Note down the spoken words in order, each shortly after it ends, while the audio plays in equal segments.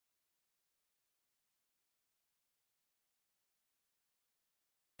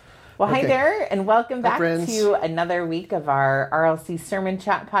Well, hi Okay. there, and welcome back friends. to another week of our RLC Sermon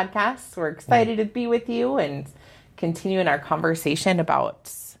Chat podcast. We're excited to be with you and continuing our conversation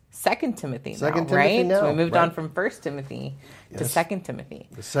about Second Timothy now, Second Timothy right? now, So we moved on right. from First Timothy to Yes. Second Timothy.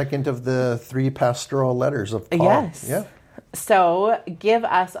 The second of the three pastoral letters of Paul. Yes. Yeah. So give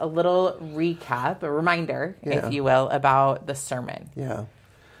us a little recap, a reminder, Yeah. if you will, about the sermon. Yeah.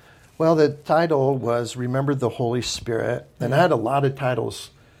 Well, the title was Remember the Holy Spirit. And I had a lot of titles.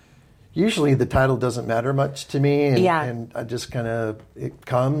 Usually the title doesn't matter much to me. And, Yeah. and I just kind of, it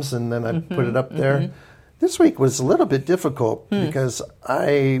comes and then I put it up there. This week was a little bit difficult because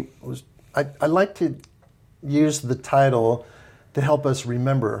I like to use the title to help us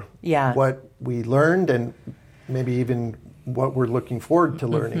remember Yeah. what we learned and maybe even what we're looking forward to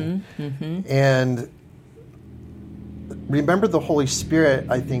learning. And Remember the Holy Spirit,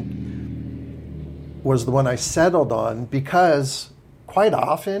 I think, was the one I settled on because quite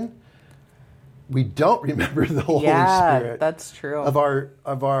often we don't remember the Holy Spirit That's true. of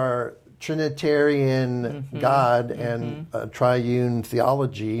our Trinitarian God and triune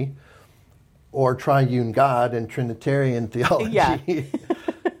theology, or triune God and Trinitarian theology. Yeah.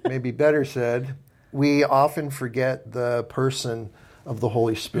 Maybe better said. We often forget the person of the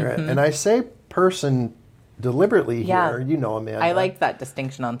Holy Spirit, and I say person deliberately Yeah. here. You know, Amanda. I liked that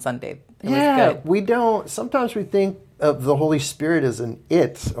distinction on Sunday. It was Yeah, good. we don't. Sometimes we think of the Holy Spirit as an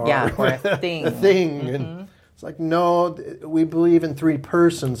it, or, Or a thing. a thing, and it's like no. We believe in three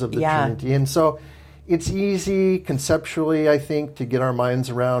persons of the Yeah. Trinity, and so it's easy conceptually, I think, to get our minds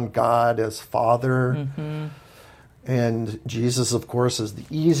around God as Father, and Jesus, of course, is the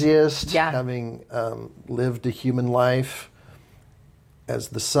easiest, Yeah. having lived a human life as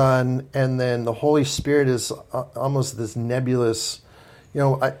the Son, and then the Holy Spirit is almost this nebulous. You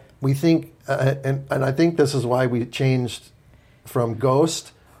know, we think, and I think this is why we changed from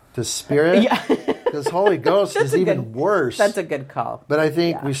ghost to spirit. Yeah. Because Holy Ghost is even worse. That's a good call. But I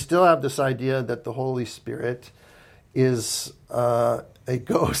think Yeah. we still have this idea that the Holy Spirit is a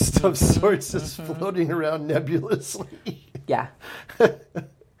ghost of sorts that's floating around nebulously. Yeah.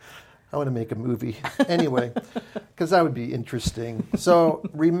 I want to make a movie. Anyway, because that would be interesting. So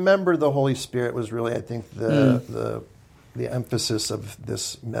remember the Holy Spirit was really, I think, the emphasis of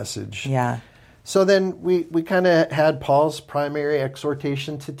this message. Yeah. So then we kind of had Paul's primary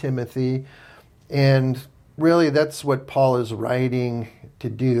exhortation to Timothy, and really that's what Paul is writing to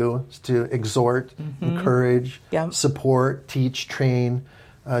do, is to exhort, encourage, Yeah. support, teach, train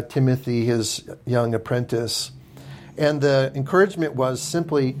Timothy, his young apprentice. And the encouragement was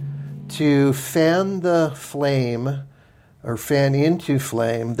simply to fan the flame, or fan into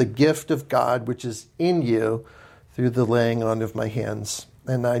flame, the gift of God which is in you through the laying on of my hands.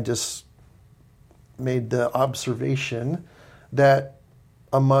 And I just made the observation that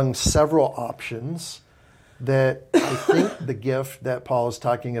among several options, that I think the gift that Paul is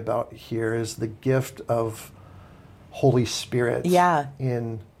talking about here is the gift of Holy Spirit Yeah.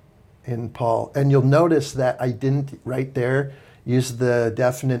 in Paul. And you'll notice that I didn't right there use the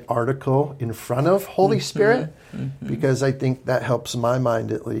definite article in front of Holy Spirit, because I think that helps my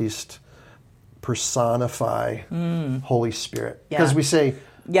mind at least personify Holy Spirit. Yeah. Because we say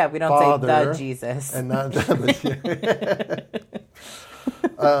Yeah, we don't Father, say the Jesus. and not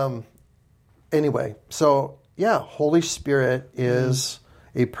anyway, so yeah, Holy Spirit is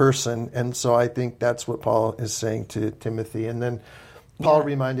a person, and so I think that's what Paul is saying to Timothy. And then Paul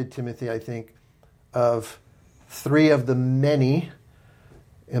reminded Timothy, I think, of three of the many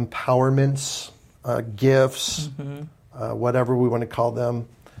empowerments, gifts, whatever we want to call them,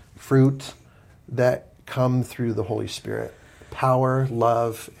 fruit that come through the Holy Spirit: power,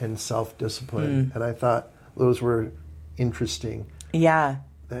 love, and self-discipline. And I thought those were interesting Yeah.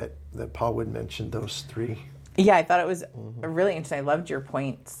 that Paul would mention those three. Yeah, I thought it was really interesting. I loved your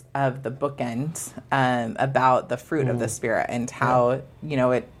points of the bookend about the fruit of the Spirit and how,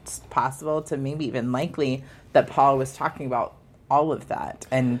 it's possible to maybe even likely that Paul was talking about all of that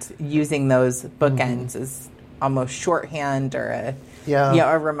and using those bookends as almost shorthand or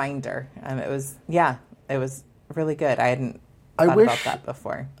a reminder. It was really good. I hadn't thought about that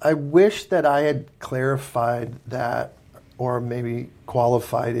before. I wish that I had clarified that, or maybe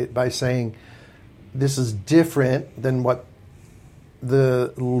qualified it by saying this is different than what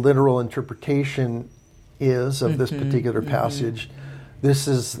the literal interpretation is of this particular passage. This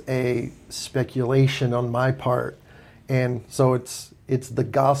is a speculation on my part, and so it's the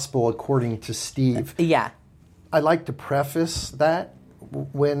gospel according to Steve. Yeah. I like to preface that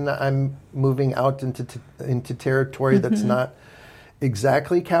when I'm moving out into territory that's not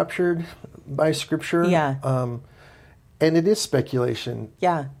exactly captured by Scripture. Yeah. And it is speculation.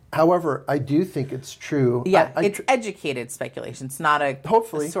 Yeah. However, I do think it's true. Yeah, it's educated speculation. It's not a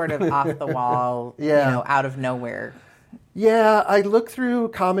Hopefully. sort of off the wall, Yeah. out of nowhere. Yeah, I looked through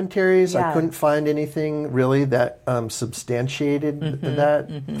commentaries. Yeah. I couldn't find anything really that substantiated that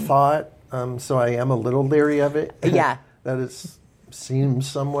thought. So I am a little leery of it. Yeah. That it seems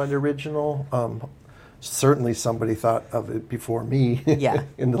somewhat original. Certainly somebody thought of it before me Yeah.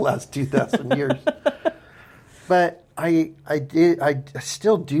 in the last 2,000 years. But I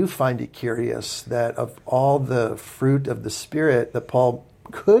still do find it curious that of all the fruit of the Spirit that Paul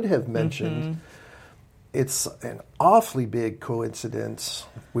could have mentioned, it's an awfully big coincidence,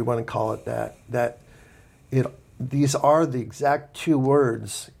 we want to call it that these are the exact two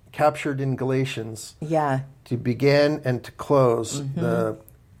words captured in Galatians Yeah. to begin and to close the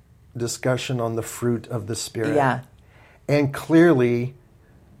discussion on the fruit of the Spirit. Yeah. And clearly,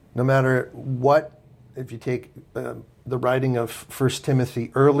 no matter what, if you take the writing of 1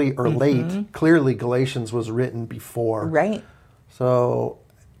 Timothy early or late, clearly Galatians was written before. Right. So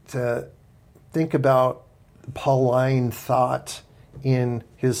to think about Pauline thought in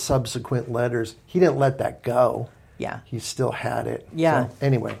his subsequent letters, he didn't let that go. Yeah. He still had it. Yeah. So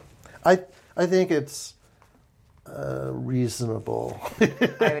anyway, I think it's reasonable.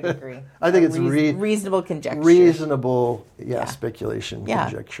 I would agree. I think it's reasonable conjecture. reasonable, speculation, Yeah.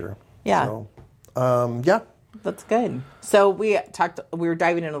 conjecture. Yeah. So, That's good. So we were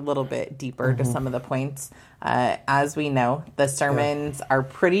diving in a little bit deeper to some of the points. As we know, the sermons are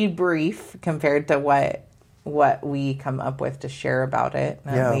pretty brief compared to what we come up with to share about it.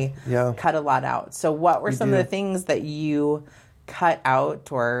 And we cut a lot out. So what were some of the things that you cut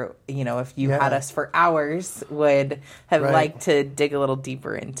out, or, if you had us for hours, would have liked to dig a little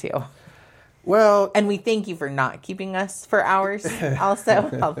deeper into? Well, and we thank you for not keeping us for hours also.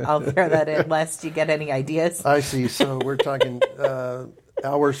 I'll throw that in, lest you get any ideas. I see. So we're talking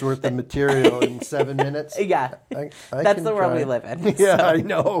hours worth of material in 7 minutes. Yeah. I That's the world we live in. Yeah, so. I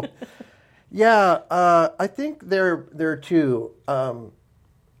know. Yeah, I think there are two.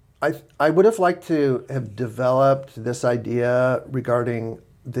 I would have liked to have developed this idea regarding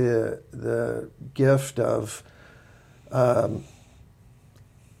the gift of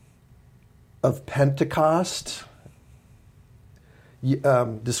Pentecost,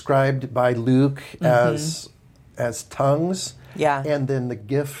 described by Luke as tongues, and then the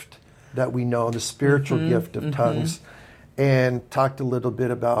gift that we know, the spiritual gift of tongues, and talked a little bit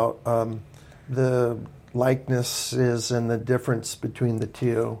about the likenesses and the difference between the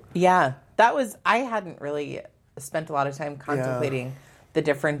two. Yeah, I hadn't really spent a lot of time contemplating the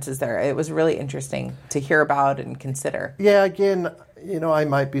differences there. It was really interesting to hear about and consider. Yeah, again, I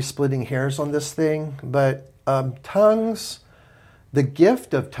might be splitting hairs on this thing, but tongues, the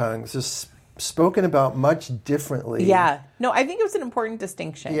gift of tongues is spoken about much differently. Yeah. No, I think it was an important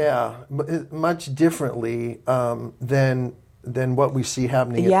distinction. Yeah, much differently than what we see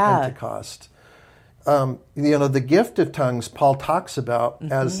happening at Pentecost. The gift of tongues Paul talks about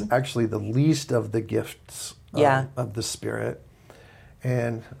as actually the least of the gifts of the Spirit.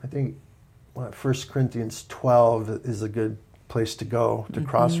 And I think 1 Corinthians 12 is a good place to go to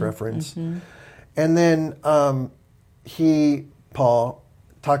cross-reference. And then Paul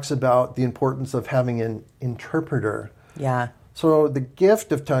talks about the importance of having an interpreter. Yeah. So the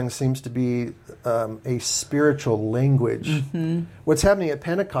gift of tongues seems to be a spiritual language. What's happening at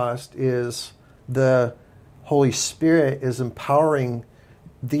Pentecost is the Holy Spirit is empowering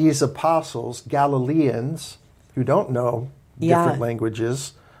these apostles, Galileans, who don't know different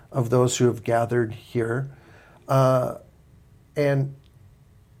languages of those who have gathered here, and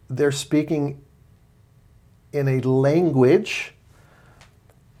they're speaking in a language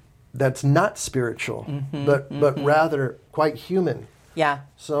that's not spiritual, but rather quite human. Yeah.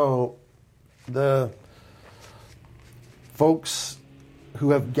 So the folks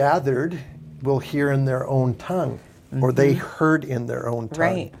who have gathered will hear in their own tongue, or they heard in their own tongue.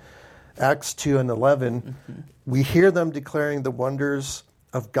 Right. Acts 2 and 11, we hear them declaring the wonders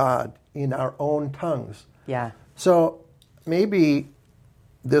of God in our own tongues. Yeah. So maybe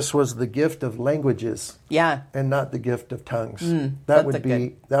this was the gift of languages, and not the gift of tongues. That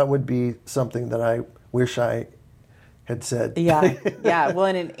would be something that I wish I had said. Yeah. Well,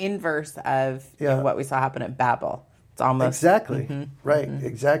 and an inverse of what we saw happen at Babel. It's almost exactly right.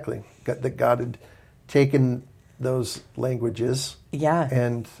 Exactly, that God had taken those languages,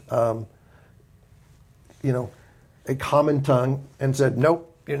 and a common tongue, and said,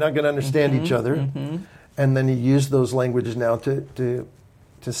 "Nope, you're not going to understand each other." And then He used those languages now to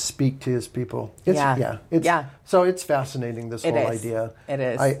speak to His people. So it's fascinating, this whole idea. It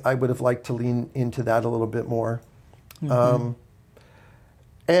is. I would have liked to lean into that a little bit more.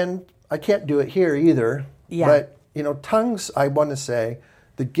 And I can't do it here either. Yeah. But, tongues, I want to say,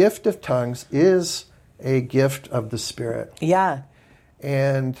 the gift of tongues is a gift of the Spirit. Yeah.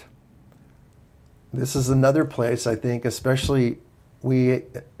 And this is another place, I think, especially we,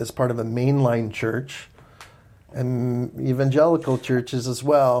 as part of a mainline church, and evangelical churches as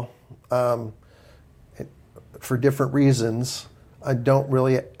well, for different reasons, I don't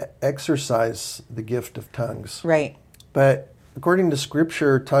really exercise the gift of tongues. Right. But according to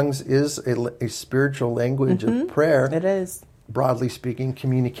Scripture, tongues is a spiritual language of prayer. It is. Broadly speaking,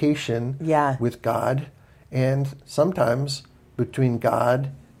 communication Yeah. with God, and sometimes between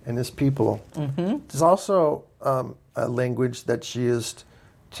God and His people. There's also a language that's used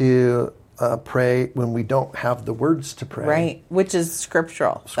to pray when we don't have the words to pray. Right. Which is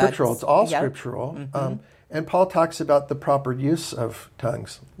scriptural. Scriptural. It's all yep. scriptural. And Paul talks about the proper use of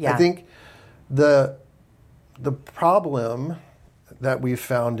tongues. Yeah. I think the problem that we've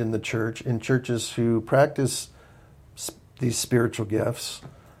found in the church, in churches who practice these spiritual gifts,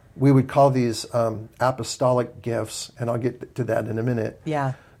 we would call these apostolic gifts, and I'll get to that in a minute.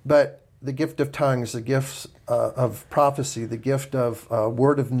 Yeah. But the gift of tongues, the gifts of prophecy, the gift of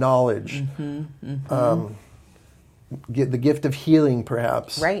word of knowledge, the gift of healing,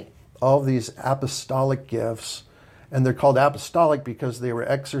 perhaps. Right. All of these apostolic gifts, and they're called apostolic because they were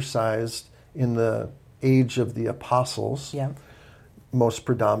exercised in the age of the apostles, Yeah. most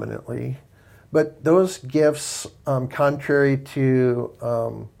predominantly. But those gifts, contrary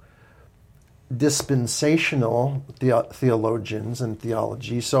to dispensational theologians and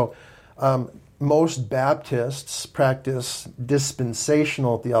theology, so most Baptists practice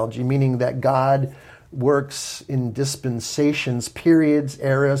dispensational theology, meaning that God works in dispensations, periods,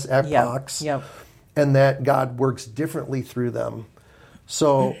 eras, epochs, Yep. and that God works differently through them.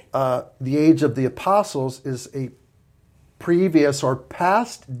 So the age of the apostles is a previous or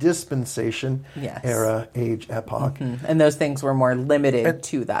past dispensation, Yes. era, age, epoch. And those things were more limited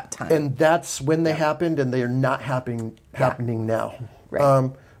to that time. And that's when they happened, and they are not happening now. Right.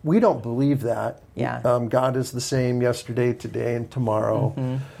 We don't believe that. Yeah. God is the same yesterday, today, and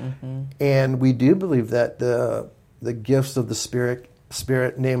tomorrow. And we do believe that the gifts of the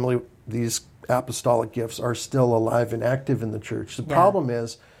Spirit, namely these apostolic gifts, are still alive and active in the church. The problem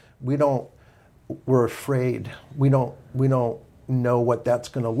is we're afraid. We don't know what that's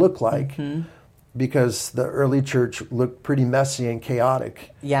going to look like. Because the early church looked pretty messy and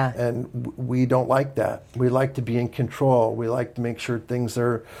chaotic. Yeah. And we don't like that. We like to be in control. We like to make sure things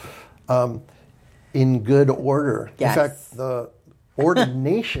are in good order. Yes. In fact, the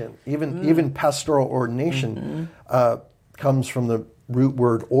ordination, even pastoral ordination, comes from the root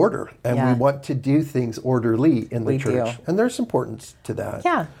word order. And we want to do things orderly in the We church. do. And there's importance to that.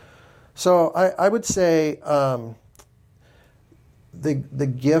 Yeah. So I would say the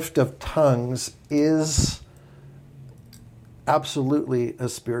gift of tongues is absolutely a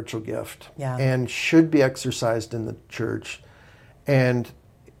spiritual gift, and should be exercised in the church. And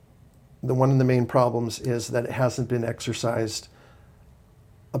one of the main problems is that it hasn't been exercised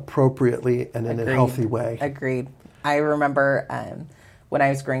appropriately and in a healthy way. Agreed. I remember when I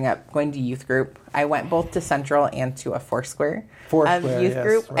was growing up, going to youth group, I went both to Central and to a Foursquare youth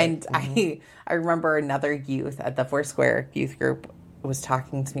group. Right. And I remember another youth at the Foursquare youth group was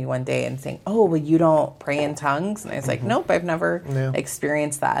talking to me one day and saying, "Oh, well, you don't pray in tongues?" And I was like, "Nope, I've never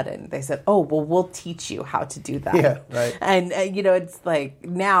experienced that." And they said, "Oh, well, we'll teach you how to do that." Yeah, right. And it's like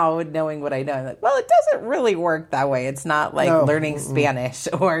now knowing what I know, I'm like, well, it doesn't really work that way. It's not like learning Spanish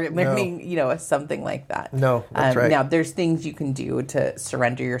or learning, something like that. No, that's right. Now, there's things you can do to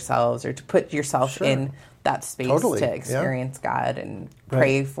surrender yourselves or to put yourself in that space to experience God and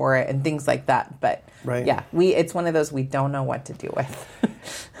pray for it and things like that. But it's one of those we don't know what to do with.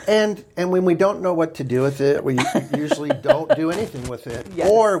 and when we don't know what to do with it, we usually don't do anything with it. Yes.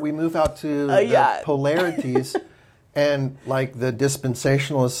 Or we move out to the polarities. And like the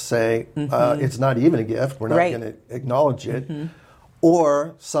dispensationalists say, it's not even a gift. We're not going to acknowledge it.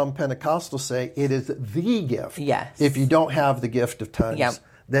 Or some Pentecostals say it is the gift. Yes. If you don't have the gift of tongues,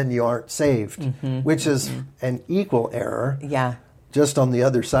 then you aren't saved, which is an equal error. Yeah. Just on the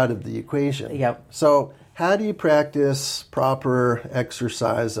other side of the equation. Yep. So how do you practice proper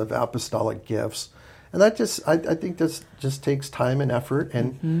exercise of apostolic gifts? And that I think this just takes time and effort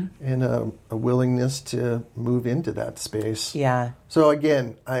and a willingness to move into that space. Yeah. So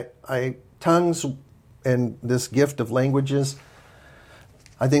again, I tongues and this gift of languages,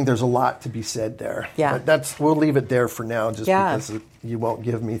 I think there's a lot to be said there. Yeah. But we'll leave it there for now, just because you won't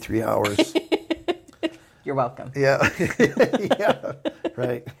give me 3 hours. You're welcome. Yeah. Yeah.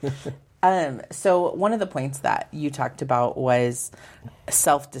 Right. So one of the points that you talked about was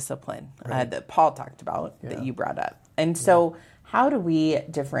self-discipline, that Paul talked about, that you brought up. And so how do we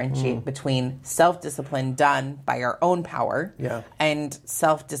differentiate between self-discipline done by our own power and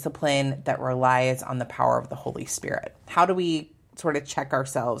self-discipline that relies on the power of the Holy Spirit? How do we sort of check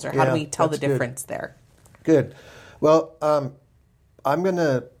ourselves, or how do we tell the difference there? Good. Well, I'm going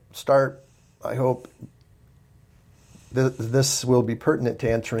to start, I hope this will be pertinent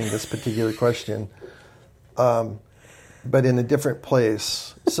to answering this particular question, but in a different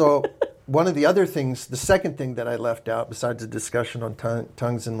place. So one of the other things, the second thing that I left out, besides the discussion on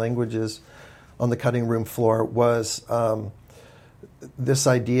tongues and languages on the cutting room floor, was this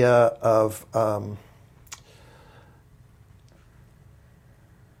idea of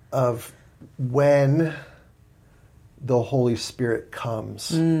when the Holy Spirit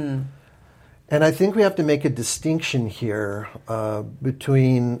comes. And I think we have to make a distinction here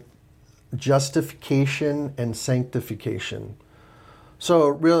between justification and sanctification. So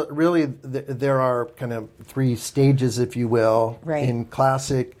really, there are kind of three stages, if you will, in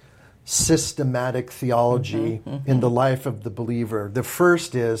classic systematic theology in the life of the believer. The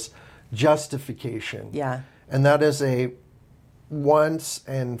first is justification. Yeah. And that is a once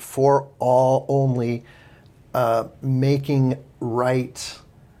and for all only making right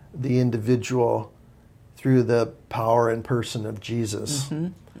the individual through the power and person of Jesus.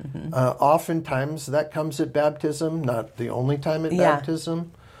 Oftentimes that comes at baptism, not the only time at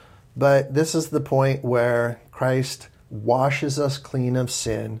baptism, but this is the point where Christ washes us clean of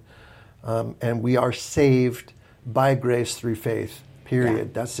sin, and we are saved by grace through faith, period.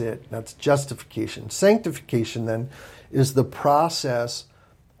 Yeah. That's it. That's justification. Sanctification, then, is the process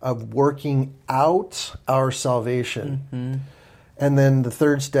of working out our salvation. And then the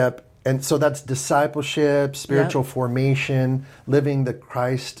third step, and so that's discipleship, spiritual formation, living the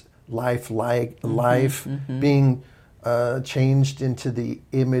Christ life, being changed into the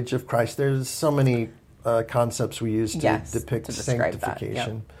image of Christ. There's so many concepts we use to depict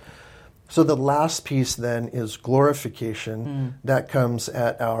sanctification. So the last piece then is glorification. That comes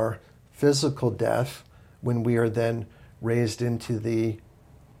at our physical death, when we are then raised into the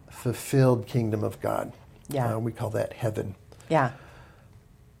fulfilled kingdom of God. We call that heaven. Yeah.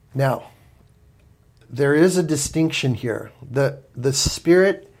 Now, there is a distinction here. The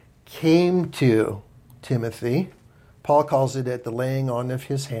Spirit came to Timothy. Paul calls it at the laying on of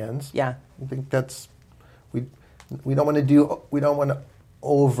his hands. Yeah. I think that's we don't want to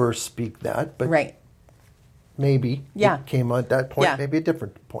overspeak that, but maybe it came at that point, maybe a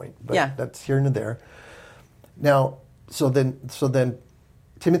different point, but that's here and there. Now, so then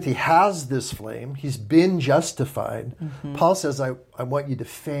Timothy has this flame. He's been justified. Paul says, I want you to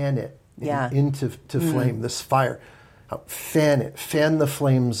fan it into flame, this fire. Fan it. Fan the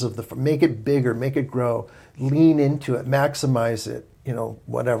flames of the... Make it bigger. Make it grow. Lean into it. Maximize it.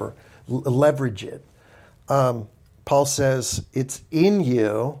 Whatever. Leverage it. Paul says, it's in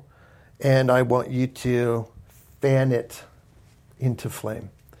you, and I want you to fan it into flame.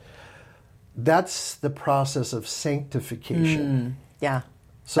 That's the process of sanctification.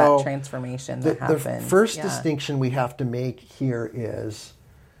 So that transformation that happens. The first distinction we have to make here is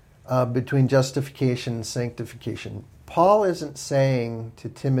between justification and sanctification. Paul isn't saying to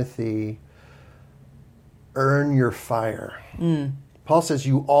Timothy, earn your fire. Paul says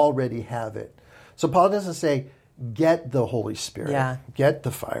you already have it. So Paul doesn't say, get the Holy Spirit, get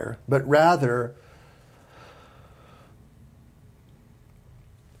the fire, but rather...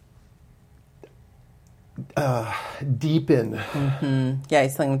 deepen.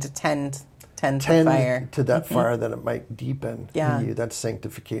 He's telling to tend the fire. To that fire, that it might deepen in you. That's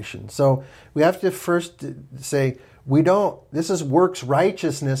sanctification. So we have to first say, this is works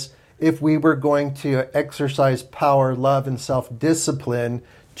righteousness if we were going to exercise power, love, and self-discipline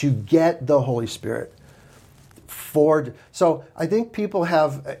to get the Holy Spirit. So I think people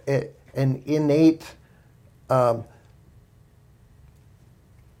have an innate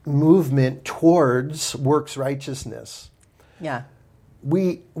movement towards works righteousness.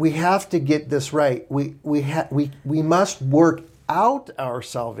 We have to get this right. We must work out our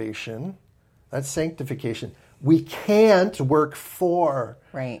salvation. That's sanctification. We can't work for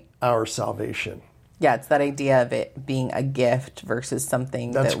our salvation. It's that idea of it being a gift versus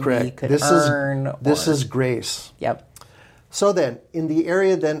something we could earn. This is grace. So then, in the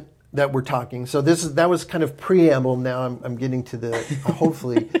area then that we're talking, so that was kind of preamble. Now I'm getting to the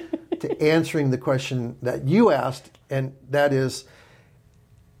hopefully to answering the question that you asked, and that is,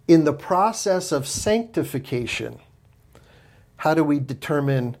 in the process of sanctification, how do we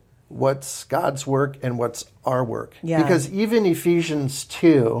determine what's God's work and what's our work? Because even Ephesians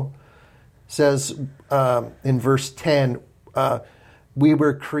 2 says in verse 10, we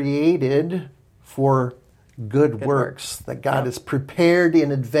were created for good works that God has prepared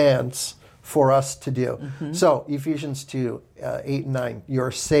in advance for us to do. So Ephesians 2, 8 and 9, you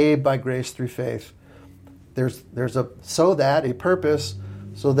are saved by grace through faith. There's a purpose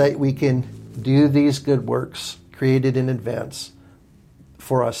so that we can do these good works created in advance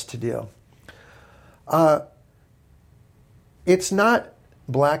for us to do. It's not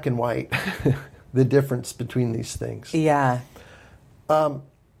black and white, the difference between these things. Yeah.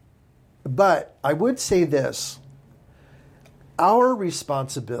 But I would say this. Our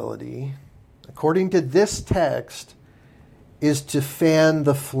responsibility, according to this text, is to fan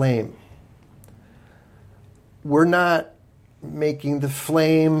the flame. We're not making the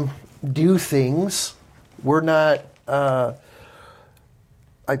flame do things. We're not,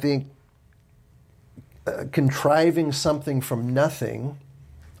 contriving something from nothing.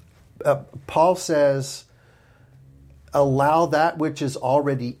 Paul says, allow that which is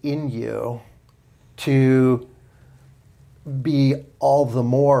already in you to be all the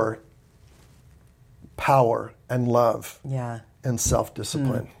more power and love and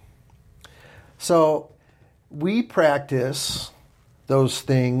self-discipline. So we practice those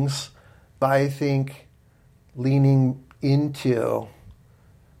things by, I think, leaning into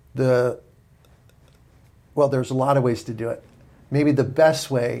there's a lot of ways to do it. Maybe the best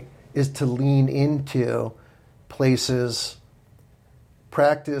way is to lean into places,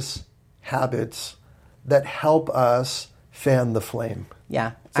 practice habits that help us fan the flame.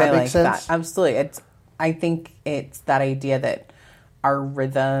 Yeah, Does that make like sense? that. Absolutely. I think it's that idea that our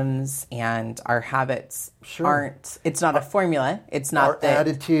rhythms and our habits it's not a formula. It's not our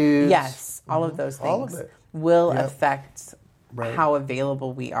attitudes. Yes, all of those things all of it will affect how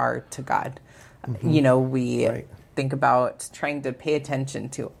available we are to God. We think about trying to pay attention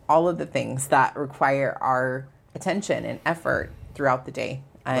to all of the things that require our attention and effort throughout the day.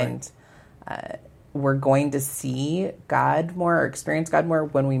 And we're going to see God more or experience God more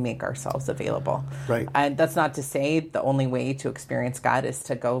when we make ourselves available. Right. And that's not to say the only way to experience God is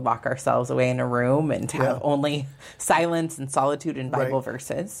to go lock ourselves away in a room and have only silence and solitude and Bible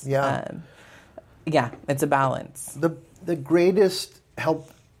verses. Yeah. It's a balance. The greatest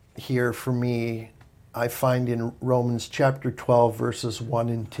help here for me, I find in Romans chapter 12, verses 1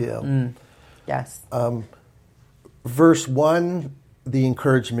 and 2. Yes. Verse 1, the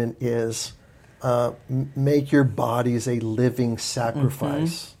encouragement is, make your bodies a living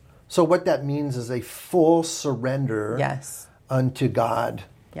sacrifice. So what that means is a full surrender unto God.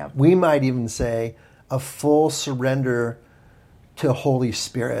 Yep. We might even say a full surrender to Holy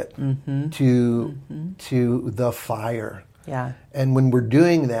Spirit, to the fire. Yeah. And when we're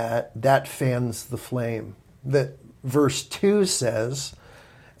doing that, that fans the flame. That verse 2 says,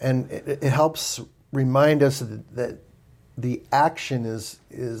 and it helps remind us that the action is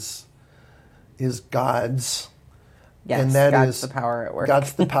God's. Yes, and that God's is the power at work.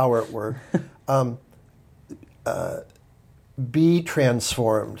 God's the power at work. Be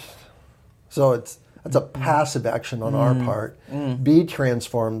transformed. So it's a passive action on our part. Be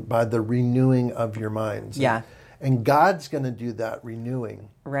transformed by the renewing of your minds. Yeah. And God's going to do that renewing.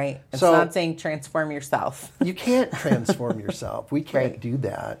 Right. It's So- not saying transform yourself. You can't transform yourself. We can't do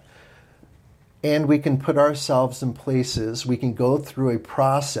that. And we can put ourselves in places, we can go through a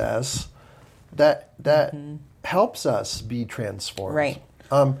process that helps us be transformed. Right.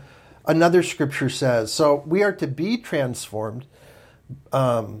 Another scripture says, so we are to be transformed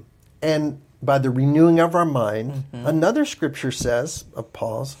and by the renewing of our mind. Another scripture says, of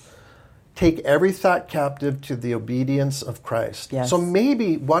Paul's, take every thought captive to the obedience of Christ. Yes. So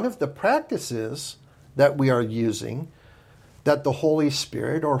maybe one of the practices that we are using, that the Holy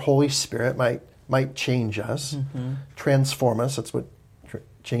Spirit or Holy Spirit might change us, transform us. That's what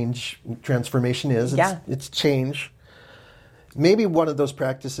transformation is. It's change. Maybe one of those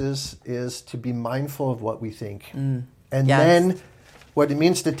practices is to be mindful of what we think. And then what it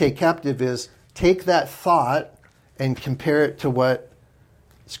means to take captive is take that thought and compare it to what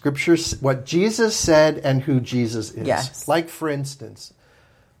Scripture, what Jesus said and who Jesus is. Yes. Like, for instance,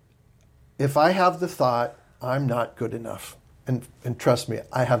 if I have the thought, I'm not good enough. And trust me,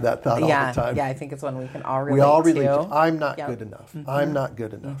 I have that thought all the time. Yeah, I think it's one we can all relate We all relate to. to. I'm not good enough. I'm not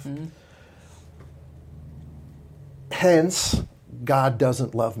good enough. Hence, God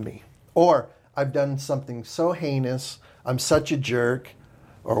doesn't love me. Or I've done something so heinous, I'm such a jerk,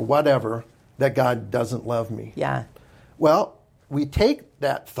 or whatever, that God doesn't love me. Yeah. Well, we take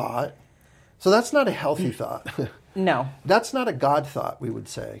that thought, so that's not a healthy thought. No. That's not a God thought, we would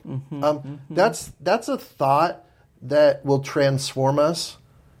say. That's a thought that will transform us,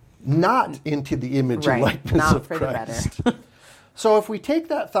 not into the image and Right. likeness Not of for Christ. the better. So if we take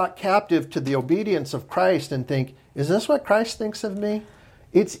that thought captive to the obedience of Christ and think, is this what Christ thinks of me?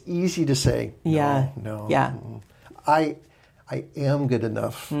 It's easy to say, Yeah. no. Yeah. I am good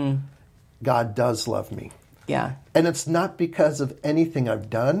enough. God does love me. Yeah. And it's not because of anything I've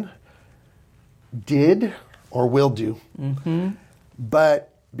done, did, or will do,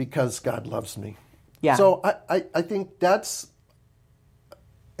 but because God loves me. Yeah. So I think that's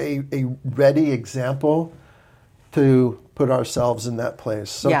a ready example to put ourselves in that place.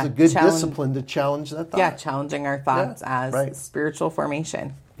 So Yeah, it's a good challenge- discipline to challenge that thought. Yeah, challenging our thoughts Yeah, as right. spiritual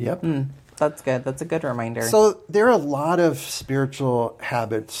formation. Yep. That's good. That's a good reminder. So there are a lot of spiritual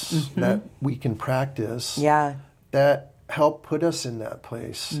habits that we can practice yeah. that help put us in that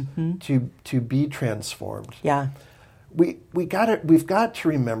place to be transformed. Yeah. We've got to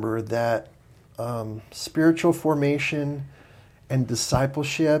remember that spiritual formation and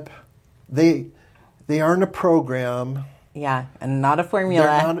discipleship, they aren't a program. Yeah. And not a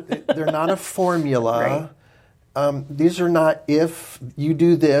formula. They're not a formula. Right. These are not, if you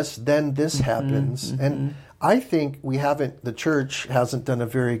do this, then this happens. And I think the church hasn't done a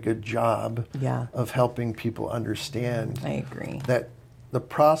very good job Yeah. of helping people understand I agree. that the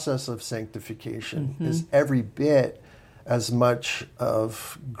process of sanctification is every bit as much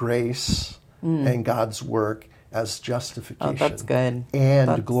of grace and God's work as justification. Oh, that's good. And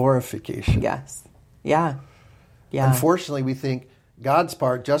That's- glorification. Yes. Yeah. Yeah. Unfortunately, we think God's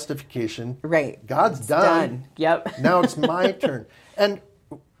part, justification. Right. God's It's done. Yep. Now it's my turn. And,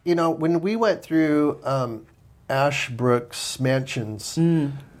 when we went through Ashbrook's mansions,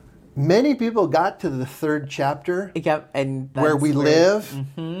 many people got to the third chapter Yep. And where that's we live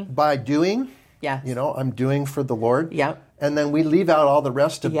by doing. Yes. I'm doing for the Lord. Yep. And then we leave out all the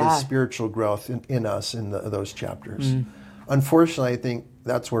rest of the Yeah. spiritual growth in us in those chapters. Unfortunately, I think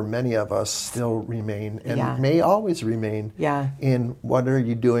that's where many of us still remain and Yeah. may always remain Yeah. in what are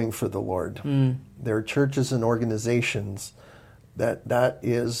you doing for the Lord? There are churches and organizations that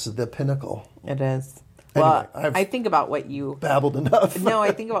is the pinnacle. It is. Anyway, Well, I think about what you Babbled enough. No,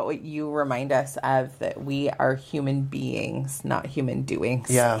 I think about what you remind us of, that we are human beings, not human doings.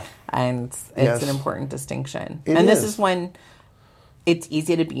 Yeah. And it's Yes. an important distinction. It and this is. is when it's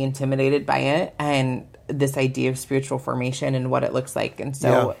easy to be intimidated by it and this idea of spiritual formation and what it looks like. And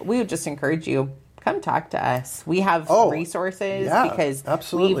so we would just encourage you, come talk to us. We have resources because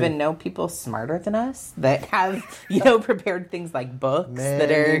absolutely. we even know people smarter than us that have, prepared things like books that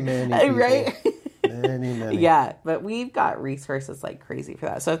are Many people. right. Many. Yeah, but we've got resources like crazy for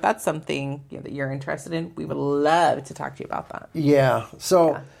that. So if that's something that you're interested in, we would love to talk to you about that. Yeah.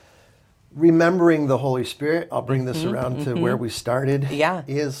 So remembering the Holy Spirit, I'll bring this around to where we started, Yeah.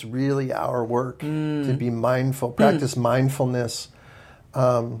 is really our work to be mindful, practice mindfulness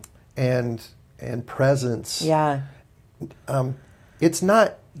and presence. Yeah, It's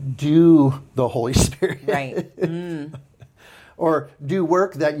not do the Holy Spirit. right. Or do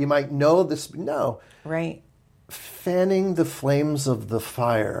work that you might know this. No. Right. Fanning the flames of the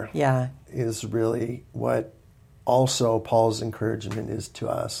fire Yeah. is really what also Paul's encouragement is to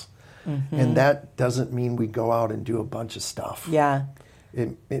us. And that doesn't mean we go out and do a bunch of stuff. Yeah.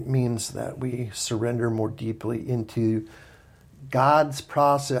 It means that we surrender more deeply into God's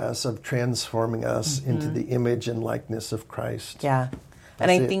process of transforming us into the image and likeness of Christ. Yeah. And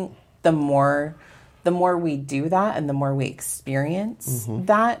That's I it. think the more we do that and the more we experience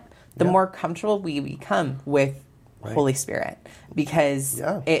that, the more comfortable we become with Holy Spirit, because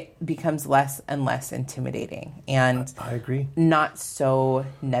it becomes less and less intimidating and I agree. not so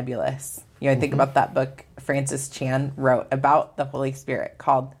nebulous. I think about that book Francis Chan wrote about the Holy Spirit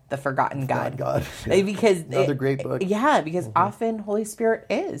called The Forgotten God. God. Because Another great book. Yeah, because often Holy Spirit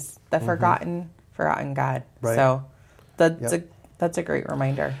is the forgotten God. Right. So that's a great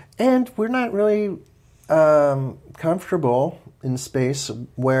reminder. And we're not really comfortable in space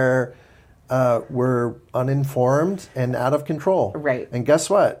where we're uninformed and out of control. Right. And guess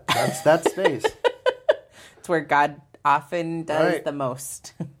what? That's that space. It's where God often does Right. the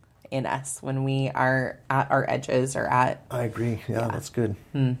most in us when we are at our edges or at. I agree. Yeah, that's good.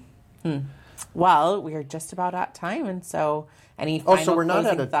 Well, we are just about at time, and so any final so we're not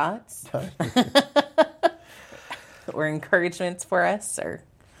closing at a thoughts or encouragements for us, or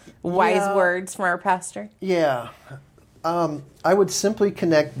wise words from our pastor? Yeah. I would simply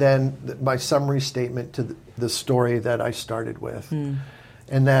connect then my summary statement to the story that I started with.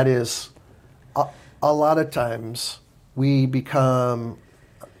 And that is, a lot of times we become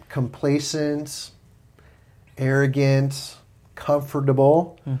complacent, arrogant,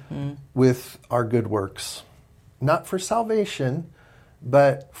 comfortable with our good works. Not for salvation,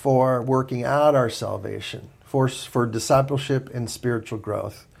 but for working out our salvation, for discipleship and spiritual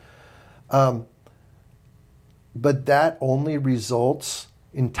growth. But that only results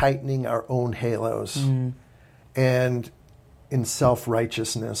in tightening our own halos and in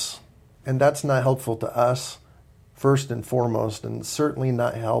self-righteousness. And that's not helpful to us, first and foremost, and certainly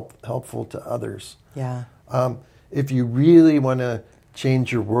not helpful to others. Yeah. If you really want to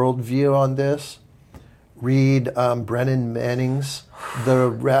change your worldview on this, read Brennan Manning's The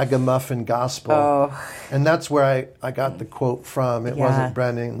Ragamuffin Gospel. Oh. And that's where I got the quote from. It wasn't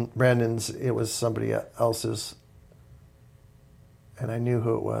Brennan's, it was somebody else's. And I knew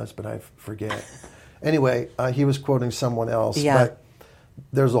who it was, but I forget. Anyway, he was quoting someone else. Yeah. But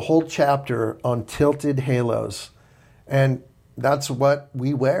there's a whole chapter on tilted halos. And that's what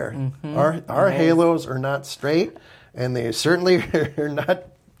we wear. Mm-hmm. Our halos are not straight, and they certainly are not,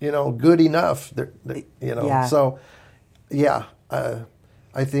 good enough. Yeah. So, yeah,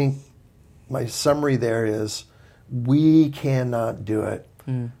 I think my summary there is we cannot do it.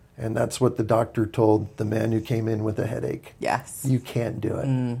 And that's what the doctor told the man who came in with a headache. Yes. You can't do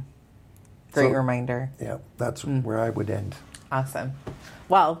it. Great reminder. Yeah, that's where I would end. Awesome.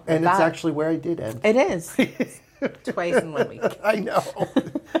 Well, and it's actually where I did end. It is. Twice in 1 week. I know.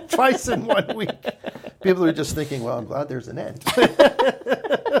 Twice in 1 week. People are just thinking, well, I'm glad there's an end.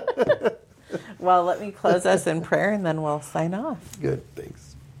 Well, let me close us in prayer and then we'll sign off. Good,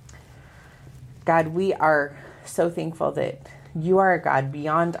 thanks. God, we are so thankful that you are a God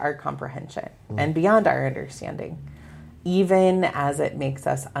beyond our comprehension and beyond our understanding, even as it makes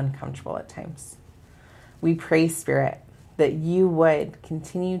us uncomfortable at times. We pray, Spirit, that you would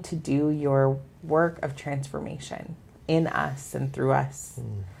continue to do your work of transformation in us and through us.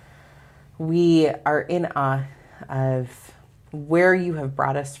 We are in awe of where you have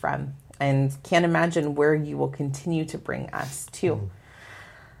brought us from and can't imagine where you will continue to bring us to.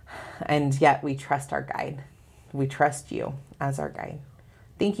 And yet we trust our guide. We trust you as our guide.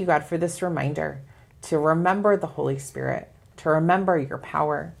 Thank you, God, for this reminder to remember the Holy Spirit, to remember your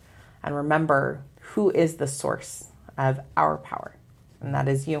power, and remember who is the source of our power, and that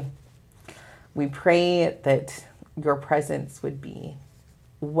is you. We pray that your presence would be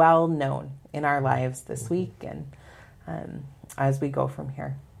well known in our lives this week and as we go from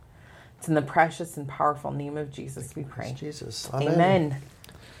here. It's in the precious and powerful name of Jesus we pray. Jesus. Amen.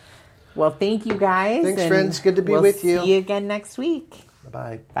 Well, thank you guys. Thanks, friends. Good to be with you. We'll see you again next week.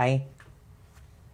 Bye-bye. Bye.